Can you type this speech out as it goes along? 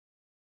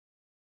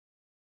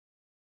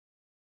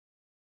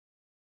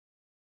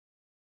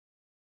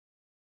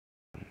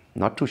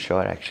Not too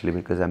sure actually,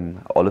 because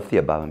I'm all of the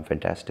above. I'm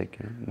fantastic,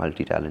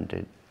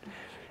 multi-talented.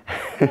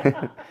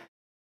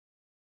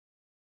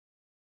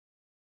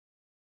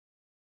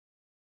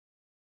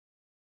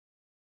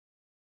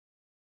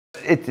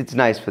 It's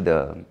nice for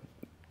the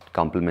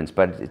compliments,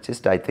 but it's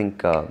just I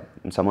think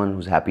I'm someone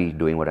who's happy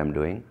doing what I'm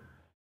doing.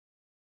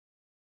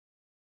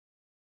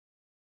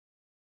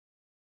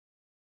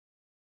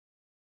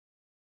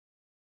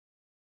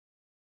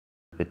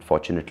 It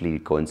fortunately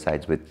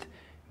coincides with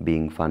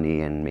being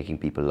funny and making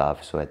people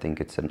laugh, so I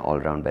think it's an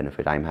all-round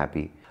benefit. I'm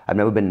happy. I've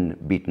never been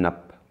beaten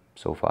up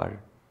so far.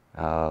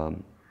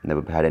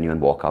 Never had anyone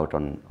walk out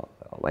on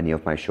any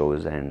of my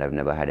shows, and I've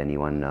never had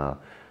anyone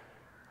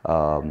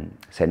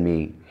send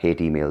me hate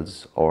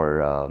emails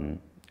or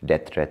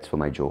death threats for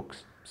my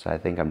jokes. So I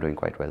think I'm doing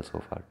quite well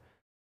so far.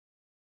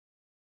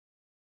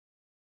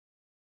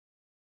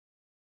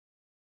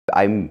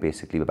 I'm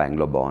basically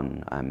Bangalore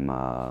born.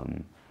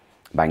 I'm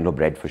Bangalore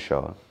bred for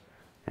sure.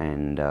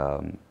 And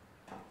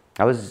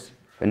I was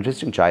an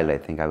interesting child, I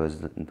think. I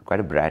was quite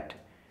a brat.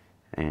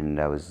 And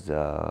I was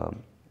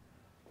an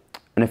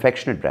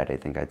affectionate brat, I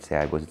think I'd say.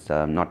 I was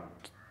not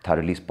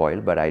thoroughly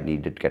spoiled, but I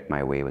needed to get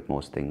my way with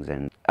most things.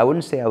 And I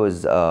wouldn't say I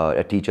was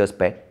a teacher's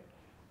pet,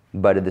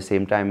 but at the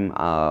same time,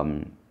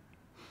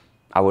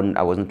 I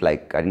wasn't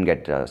like, I didn't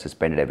get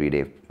suspended every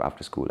day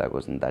after school. I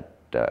wasn't that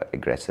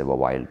aggressive or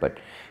wild, but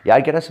yeah,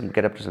 I'd get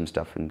up to some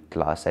stuff in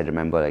class. I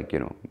remember, like,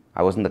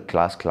 I wasn't the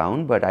class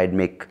clown, but I'd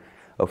make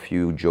a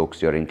few jokes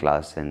during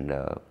class and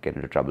get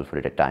into trouble for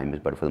it at times.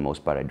 But for the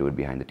most part, I'd do it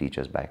behind the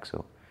teacher's back,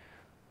 so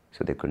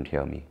they couldn't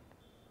hear me.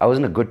 I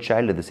wasn't a good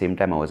child. At the same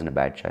time, I wasn't a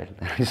bad child.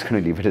 I'm just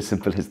going to leave it as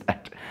simple as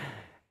that.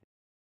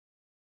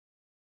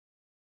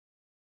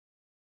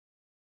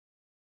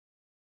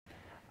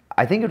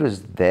 I think it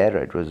was there.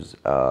 It was,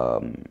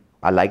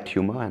 I liked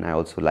humor and I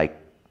also liked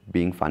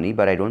being funny,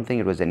 but I don't think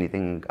it was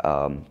anything,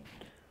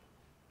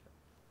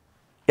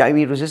 yeah, I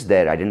mean, it was just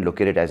there. I didn't look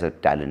at it as a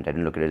talent. I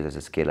didn't look at it as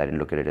a skill. I didn't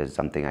look at it as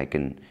something I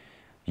can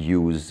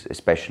use,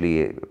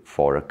 especially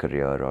for a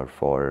career or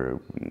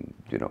for,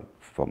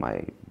 for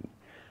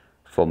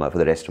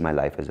the rest of my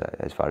life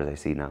as far as I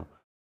see now.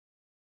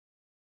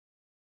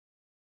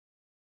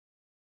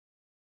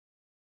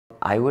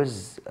 I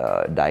was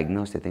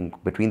diagnosed, I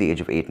think, between the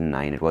age of 8 and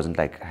 9. It wasn't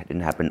like it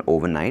didn't happen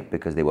overnight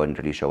because they weren't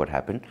really sure what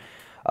happened.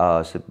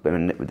 So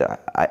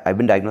I've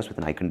been diagnosed with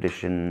an eye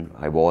condition.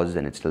 I was,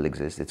 and it still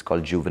exists. It's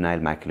called juvenile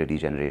macular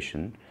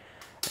degeneration,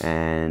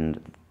 and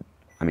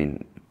I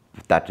mean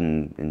that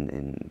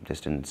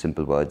just in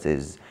simple words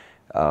is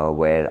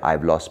where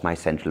I've lost my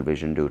central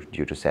vision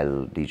due to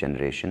cell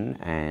degeneration,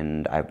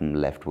 and I'm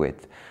left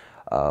with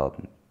I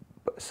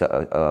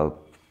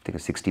think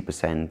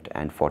 60%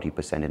 and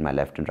 40% in my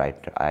left and right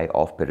eye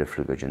of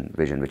peripheral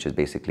vision, which is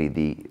basically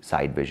the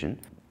side vision.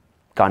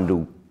 Can't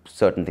do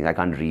certain things. I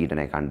can't read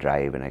and I can't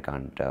drive and I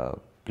can't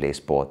play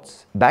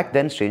sports. Back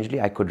then, strangely,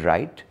 I could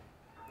write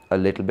a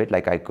little bit.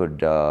 Like I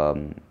could,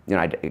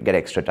 I'd get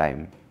extra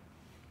time,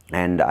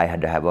 and I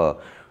had to have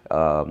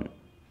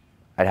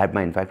I had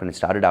my, in fact, when it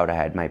started out, I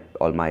had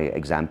all my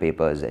exam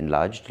papers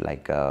enlarged,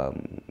 like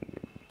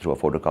through a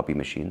photocopy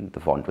machine.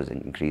 The font was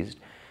increased.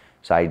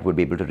 So I would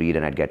be able to read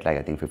and I'd get like,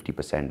 I think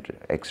 50%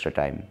 extra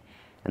time.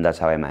 And that's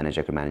how I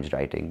could manage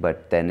writing.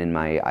 But then in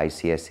my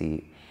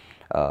ICSE,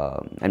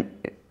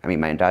 and I mean,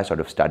 my entire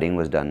sort of studying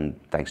was done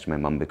thanks to my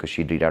mum, because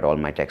she'd read out all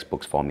my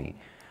textbooks for me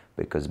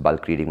because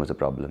bulk reading was a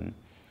problem.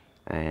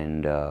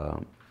 And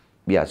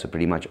yeah, so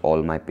pretty much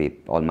all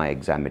my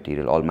exam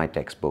material, all my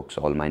textbooks,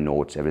 all my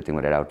notes, everything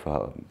was read out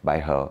by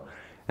her.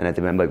 And I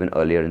remember even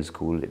earlier in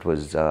school, it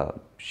was,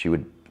 she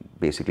would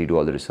basically do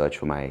all the research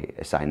for my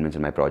assignments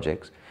and my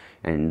projects.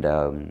 And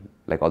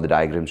like all the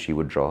diagrams she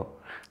would draw,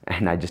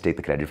 and I just take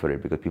the credit for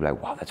it because people are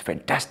like, wow, that's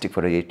fantastic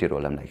for an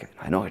 8-year-old. I'm like,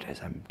 I know it is.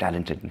 I'm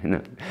talented,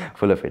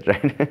 full of it,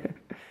 right?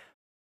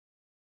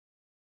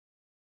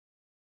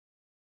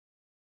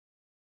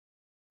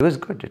 It was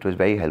good. It was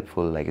very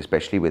helpful, like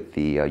especially with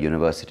the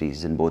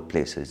universities in both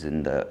places,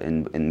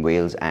 in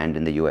Wales and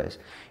in the US,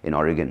 in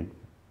Oregon.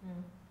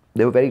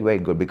 They were very, very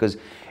good because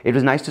it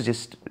was nice to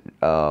just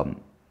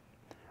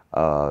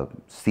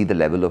see the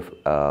level of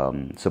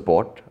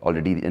support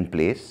already in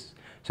place.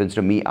 So instead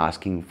of me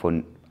asking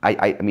for,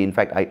 I mean, in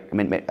fact, I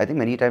think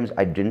many times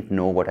I didn't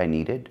know what I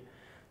needed,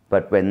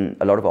 but when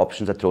a lot of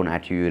options are thrown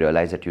at you, you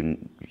realize that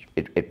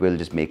it will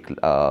just make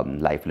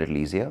life a little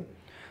easier.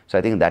 So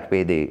I think that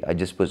way I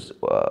just was,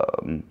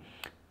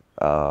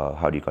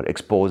 how do you call it,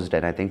 exposed,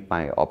 and I think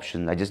my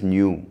options, I just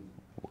knew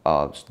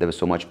there was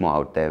so much more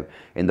out there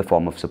in the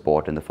form of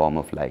support, in the form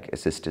of like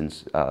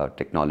assistance,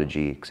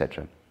 technology,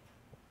 etc.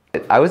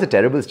 I was a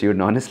terrible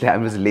student, honestly. I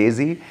was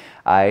lazy.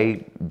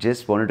 I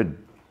just wanted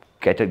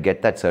to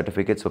get that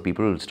certificate so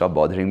people will stop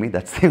bothering me.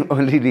 That's the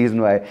only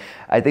reason why.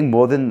 I think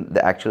more than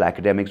the actual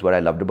academics, what I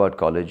loved about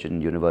college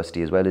and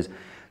university as well is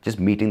just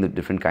meeting the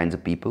different kinds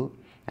of people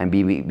and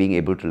being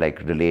able to like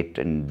relate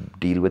and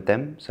deal with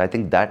them. So I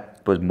think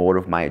that was more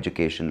of my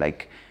education,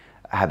 like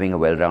having a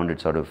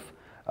well-rounded sort of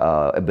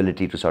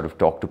ability to sort of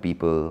talk to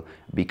people,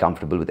 be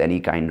comfortable with any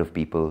kind of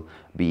people,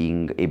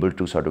 being able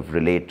to sort of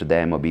relate to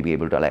them, or being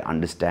able to like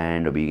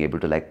understand, or being able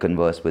to like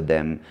converse with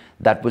them.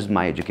 That was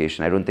my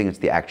education. I don't think it's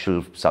the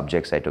actual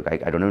subjects I took. I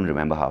don't even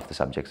remember half the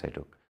subjects I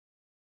took.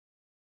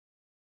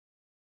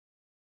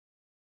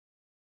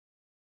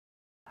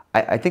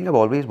 I think I've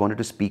always wanted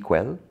to speak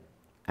well,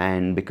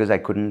 and because I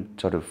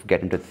couldn't sort of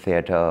get into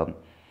theatre,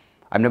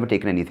 I've never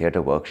taken any theatre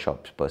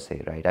workshops per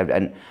se, right?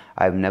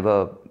 I've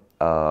never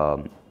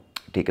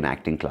taken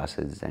acting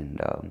classes,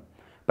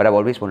 but I've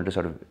always wanted to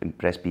sort of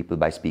impress people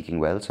by speaking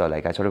well. So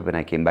like when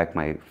I came back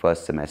my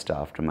first semester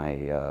after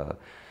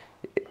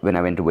when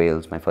I went to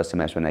Wales, my first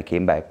semester when I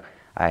came back,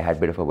 I had a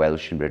bit of a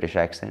Welsh and British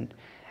accent,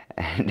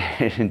 and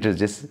it was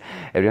just,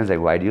 everyone's like,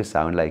 why do you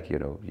sound like, you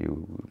know,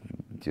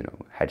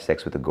 had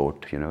sex with a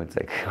goat, it's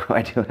like,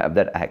 why do you have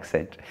that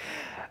accent?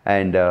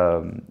 And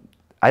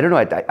I don't know,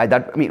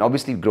 I mean,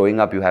 obviously growing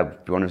up, you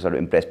want to sort of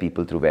impress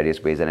people through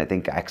various ways, and I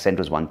think accent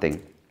was one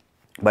thing.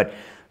 But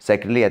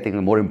secondly, I think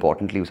more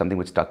importantly, something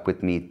which stuck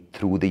with me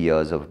through the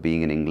years of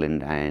being in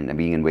England and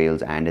being in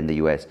Wales and in the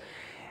US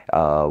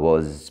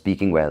was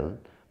speaking well.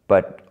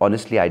 But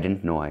honestly, I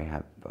didn't know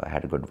I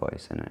had a good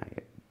voice, and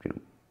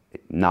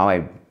now I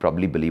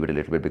probably believe it a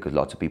little bit because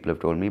lots of people have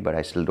told me, but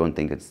I still don't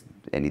think it's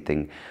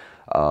anything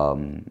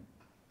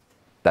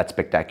that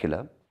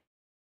spectacular.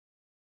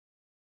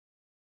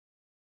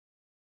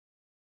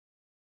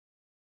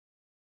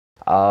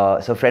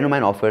 So a friend of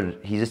mine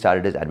he just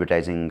started his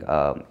advertising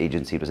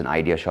agency. It was an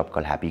idea shop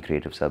called Happy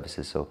Creative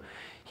Services. So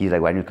he's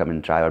like, why don't you come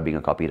and try out being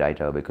a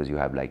copywriter, because you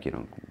have like,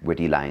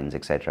 witty lines,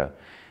 etc.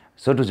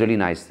 So it was really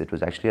nice. It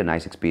was actually a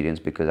nice experience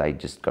because I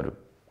just got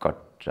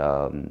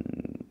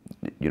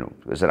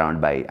was surrounded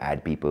by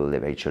ad people.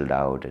 They're very chilled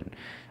out, and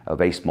a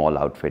very small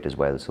outfit as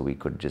well. So we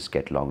could just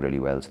get along really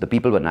well. So the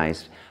people were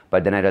nice,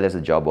 but then I realized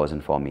the job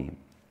wasn't for me.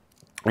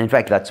 And in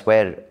fact, that's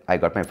where I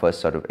got my first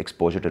sort of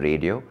exposure to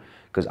radio,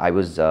 because I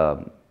was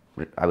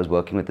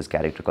working with this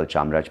character called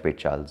Chamraj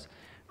Charles,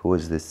 who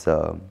was this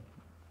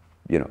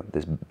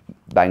this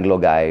Bangalore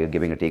guy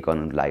giving a take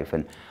on life,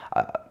 and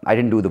I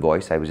didn't do the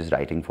voice. I was just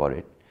writing for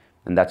it,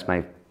 and that's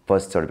my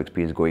first sort of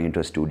experience going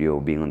into a studio,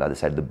 being on the other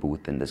side of the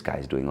booth, and this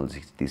guy's doing all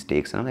these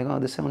takes, and I'm like, oh,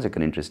 this sounds like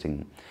an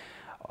interesting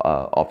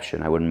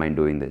option. I wouldn't mind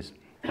doing this.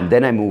 And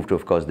then I moved to,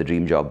 of course, the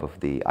dream job of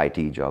the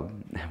IT job,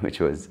 which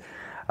was.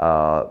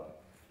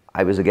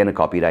 I was again a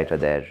copywriter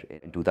there.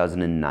 In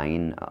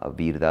 2009,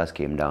 Veerdas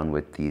came down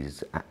with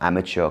these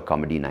amateur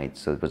comedy nights.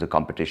 So it was a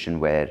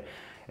competition where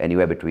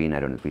anywhere between,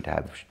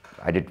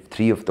 I did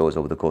 3 of those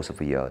over the course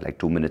of a year, like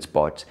 2-minute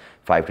spots,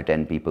 5 to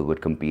 10 people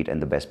would compete,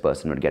 and the best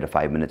person would get a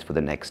 5 minutes for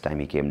the next time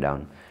he came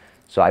down.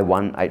 So I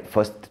won.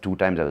 First 2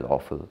 times I was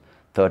awful.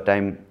 Third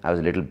time I was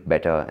a little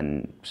better,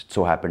 and it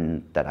so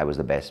happened that I was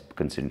the best,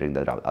 considering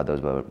that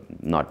others were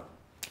not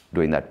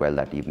doing that well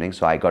that evening.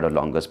 So I got a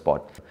longer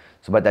spot.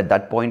 So, but at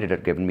that point, it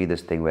had given me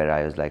this thing where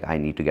I was like, I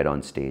need to get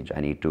on stage.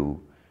 I need to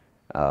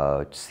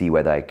see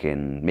whether I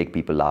can make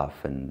people laugh.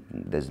 And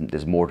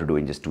there's more to do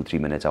in just 2-3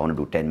 minutes. I want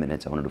to do 10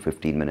 minutes. I want to do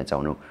 15 minutes. I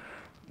want to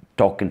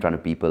talk in front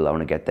of people. I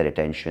want to get their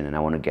attention, and I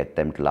want to get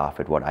them to laugh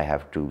at what I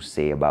have to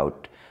say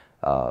about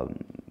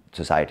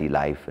society,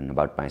 life, and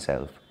about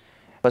myself.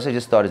 First, I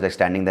just thought it's like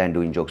standing there and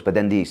doing jokes, but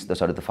then the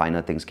sort of the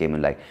finer things came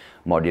in, like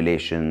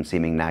modulation,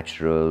 seeming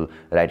natural,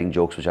 writing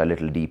jokes which are a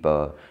little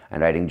deeper,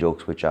 and writing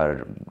jokes which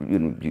are,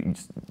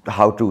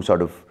 how to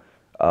sort of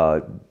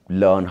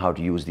learn how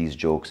to use these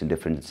jokes in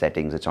different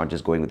settings. It's not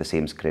just going with the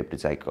same script.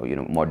 It's like,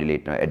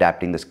 modulate,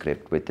 adapting the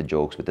script with the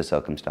jokes, with the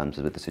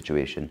circumstances, with the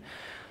situation.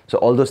 So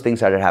all those things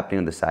started happening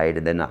on the side,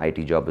 and then the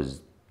IT job was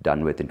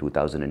done with in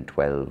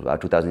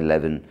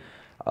 2011,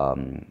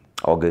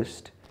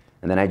 August.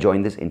 And then I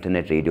joined this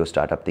internet radio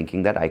startup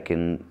thinking that I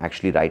can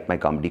actually write my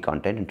comedy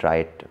content and try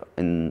it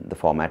in the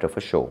format of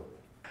a show.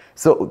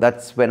 So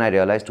that's when I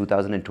realized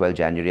 2012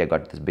 January, I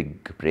got this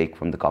big break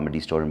from the Comedy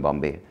Store in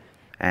Bombay.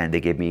 And they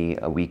gave me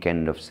a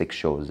weekend of 6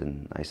 shows,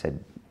 and I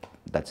said,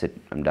 that's it,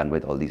 I'm done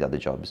with all these other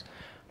jobs.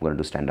 I'm going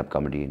to do stand-up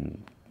comedy,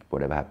 and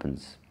whatever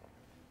happens.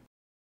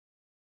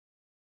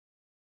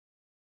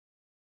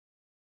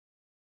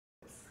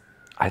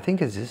 I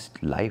think it's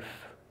just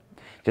life.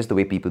 Just the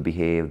way people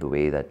behave, the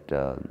way that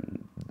the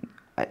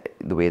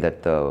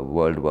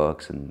world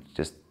works, and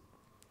just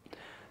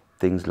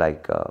things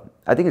like,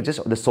 I think it's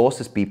just, the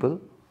source is people,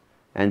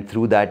 and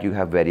through that you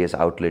have various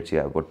outlets. You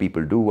have what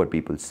people do, what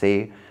people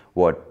say,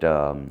 how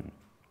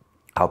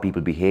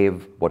people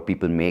behave, what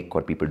people make,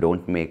 what people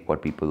don't make,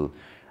 what people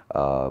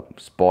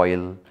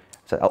spoil.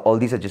 So all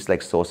these are just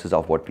like sources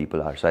of what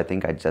people are. So I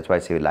think that's why I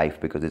say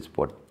life, because it's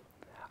what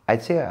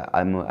I'd say.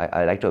 I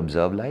like to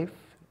observe life.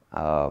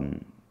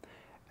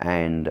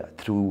 And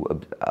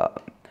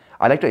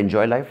I like to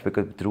enjoy life,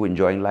 because through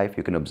enjoying life,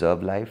 you can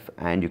observe life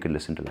and you can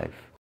listen to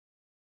life.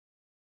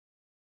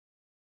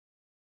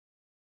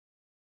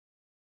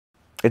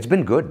 It's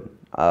been good.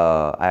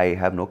 I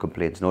have no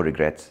complaints, no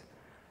regrets.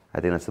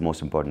 I think that's the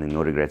most important thing,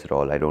 no regrets at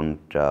all. I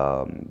don't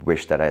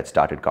wish that I had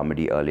started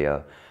comedy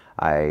earlier.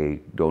 I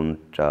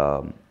don't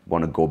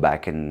want to go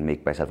back and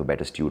make myself a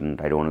better student.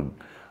 I don't want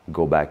to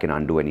go back and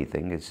undo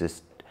anything. It's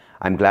just,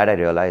 I'm glad I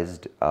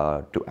realized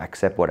to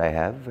accept what I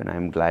have, and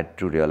I'm glad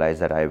to realize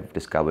that I've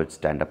discovered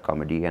stand-up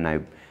comedy, and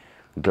I'm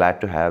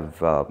glad to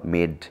have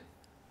made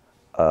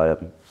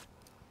the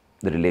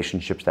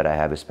relationships that I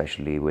have,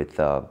 especially with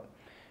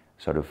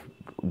sort of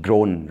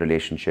grown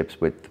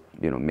relationships with,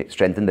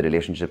 strengthen the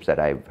relationships that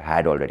I've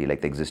had already,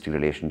 like the existing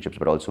relationships,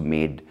 but also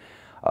made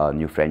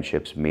new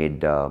friendships,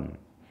 made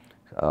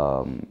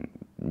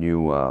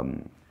new,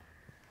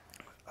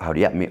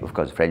 of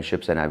course,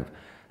 friendships, and I've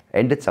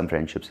ended some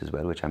friendships as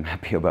well, which I'm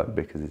happy about,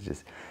 because it's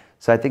just,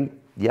 so I think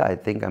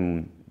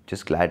I'm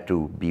just glad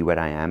to be where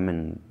I am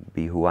and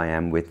be who I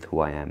am with who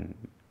I am.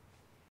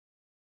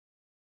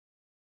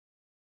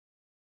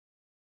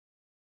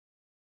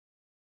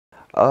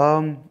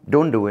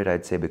 Don't do it,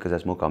 I'd say, because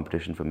there's more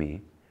competition for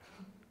me.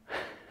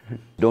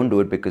 Don't do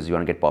it because you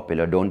want to get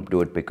popular. Don't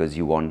do it because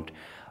you want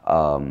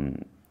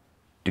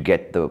to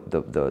get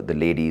the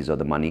ladies or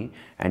the money.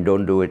 And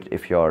don't do it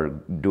if you're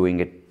doing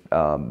it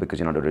because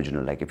you're not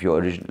original. Like if you're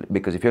original,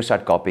 because if you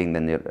start copying,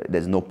 then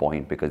there's no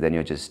point, because then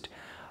you're just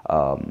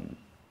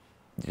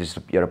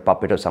you're a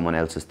puppet of someone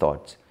else's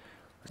thoughts.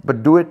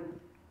 But do it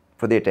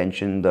for the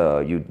attention,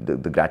 the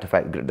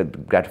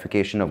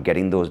gratification of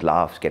getting those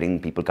laughs, getting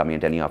people coming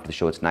and telling you after the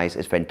show it's nice,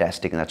 it's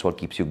fantastic, and that's what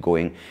keeps you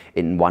going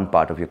in one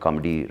part of your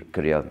comedy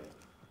career,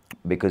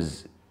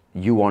 because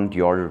you want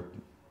your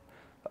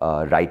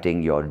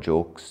writing, your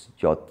jokes,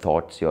 your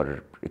thoughts,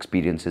 your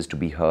experiences to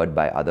be heard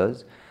by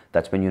others.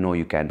 That's when you know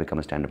you can become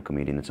a stand-up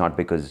comedian. It's not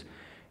because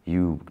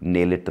you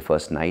nail it the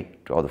first night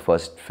or the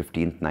first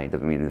 15th night. I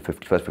mean, the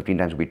first 15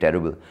 times would be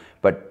terrible.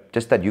 But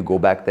just that you go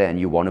back there and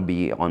you want to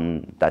be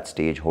on that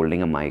stage,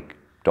 holding a mic,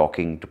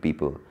 talking to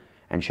people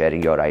and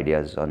sharing your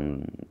ideas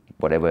on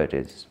whatever it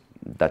is.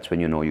 That's when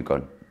you know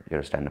you're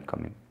a stand-up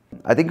comic.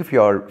 I think if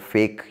you're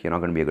fake, you're not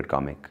going to be a good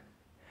comic.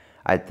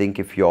 I think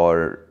if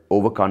you're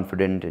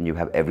overconfident and you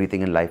have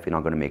everything in life, you're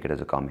not going to make it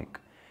as a comic.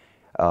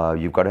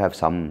 You've got to have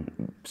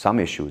some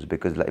issues,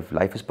 because if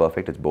life is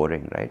perfect, it's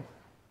boring, right?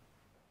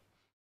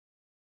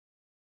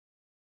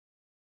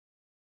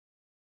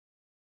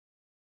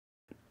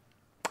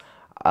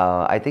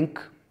 I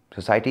think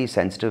society is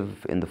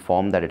sensitive in the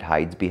form that it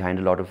hides behind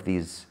a lot of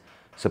these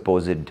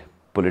supposed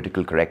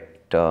political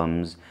correct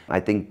terms. I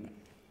think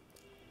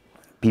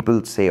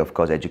people say, of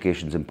course,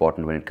 education is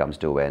important when it comes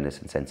to awareness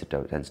and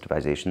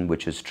sensitization,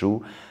 which is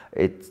true.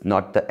 It's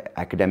not the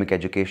academic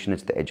education,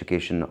 it's the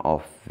education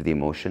of the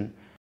emotion.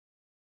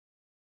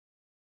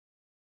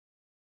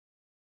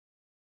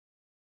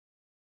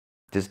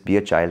 Just be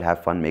a child,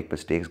 have fun, make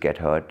mistakes, get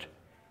hurt,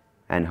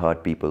 and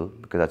hurt people,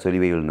 because that's the only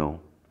way you'll know.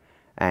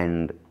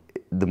 And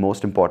the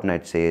most important,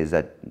 I'd say, is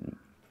that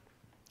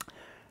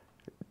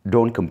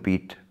don't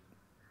compete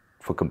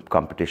for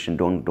competition.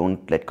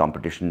 Don't let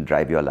competition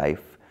drive your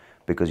life,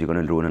 because you're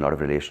going to ruin a lot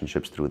of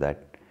relationships through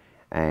that.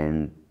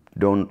 And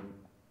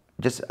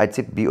I'd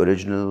say, be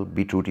original,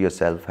 be true to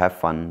yourself, have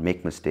fun,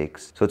 make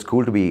mistakes. So it's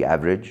cool to be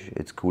average,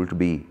 it's cool to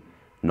be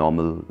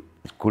normal,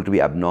 it's cool to be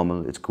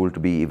abnormal, it's cool to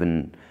be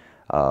even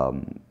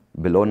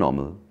below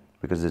normal,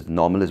 because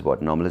normal is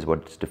what? Normal is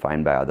what's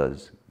defined by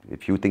others.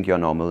 If you think you're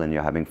normal and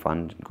you're having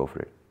fun, go for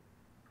it.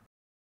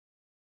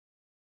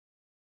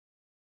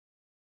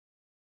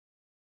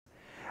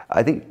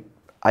 I think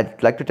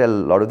I'd like to tell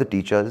a lot of the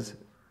teachers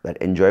that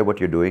enjoy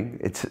what you're doing.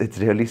 It's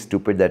really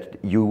stupid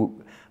that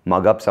you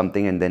mug up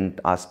something and then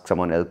ask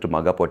someone else to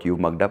mug up what you've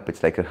mugged up.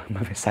 It's like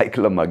a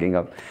cycle of mugging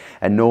up,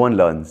 and no one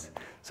learns.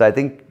 So I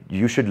think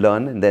you should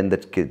learn, and then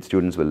the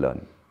students will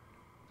learn.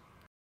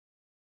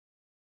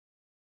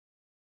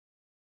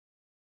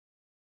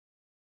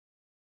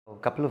 A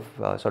couple of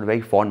sort of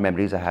very fond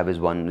memories I have is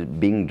one,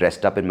 being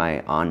dressed up in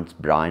my aunt's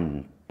bra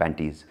and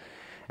panties,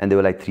 and they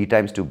were like 3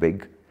 times too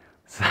big.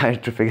 So I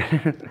had to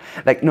figure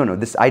like, no,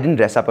 I didn't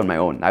dress up on my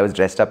own. I was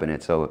dressed up in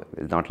it, so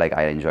it's not like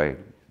I enjoy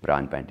bra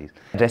and panties.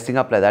 Dressing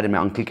up like that and my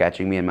uncle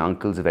catching me, and my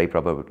uncle's a very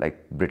proper,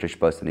 like, British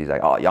person. He's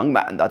like, "Oh, young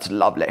man, that's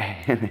lovely."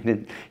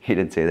 And he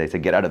didn't say that. He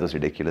said, "Get out of those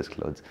ridiculous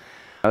clothes."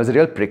 I was a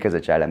real prick as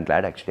a child. I'm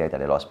glad actually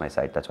that I lost my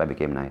sight. That's why I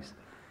became nice.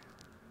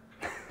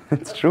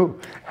 It's true.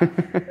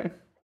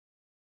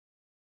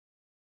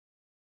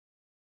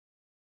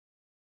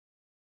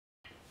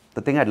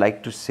 The thing I'd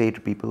like to say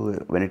to people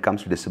when it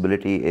comes to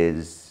disability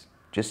is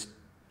just,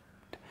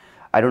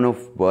 I don't know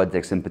if words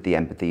like sympathy,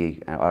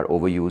 empathy are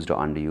overused or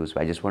underused.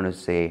 I just want to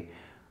say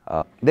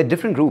there are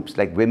different groups,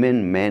 like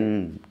women,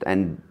 men,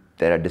 and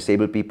there are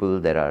disabled people,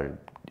 there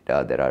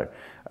are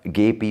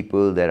gay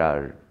people, there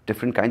are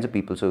different kinds of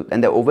people. So,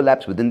 and there are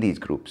overlaps within these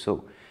groups.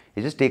 So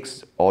it just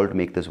takes all to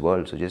make this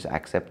world. So just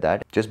accept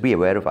that. Just be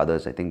aware of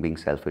others. I think being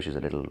selfish is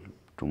a little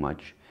too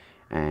much.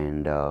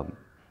 And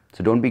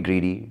so don't be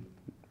greedy.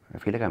 I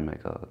feel like I'm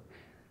like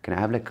can I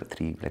have like a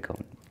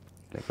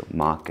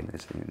mark in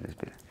this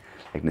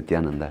like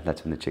Nityananda,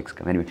 that's when the chicks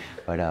come. Anyway,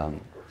 but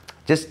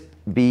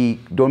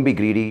don't be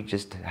greedy,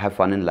 just have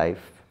fun in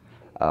life.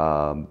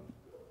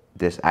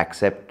 Just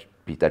accept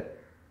that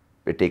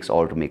it takes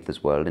all to make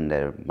this world, and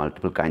there are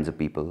multiple kinds of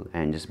people,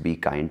 and just be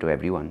kind to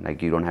everyone.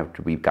 Like, you don't have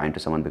to be kind to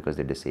someone because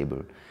they're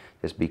disabled.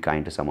 Just be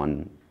kind to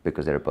someone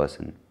because they're a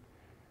person.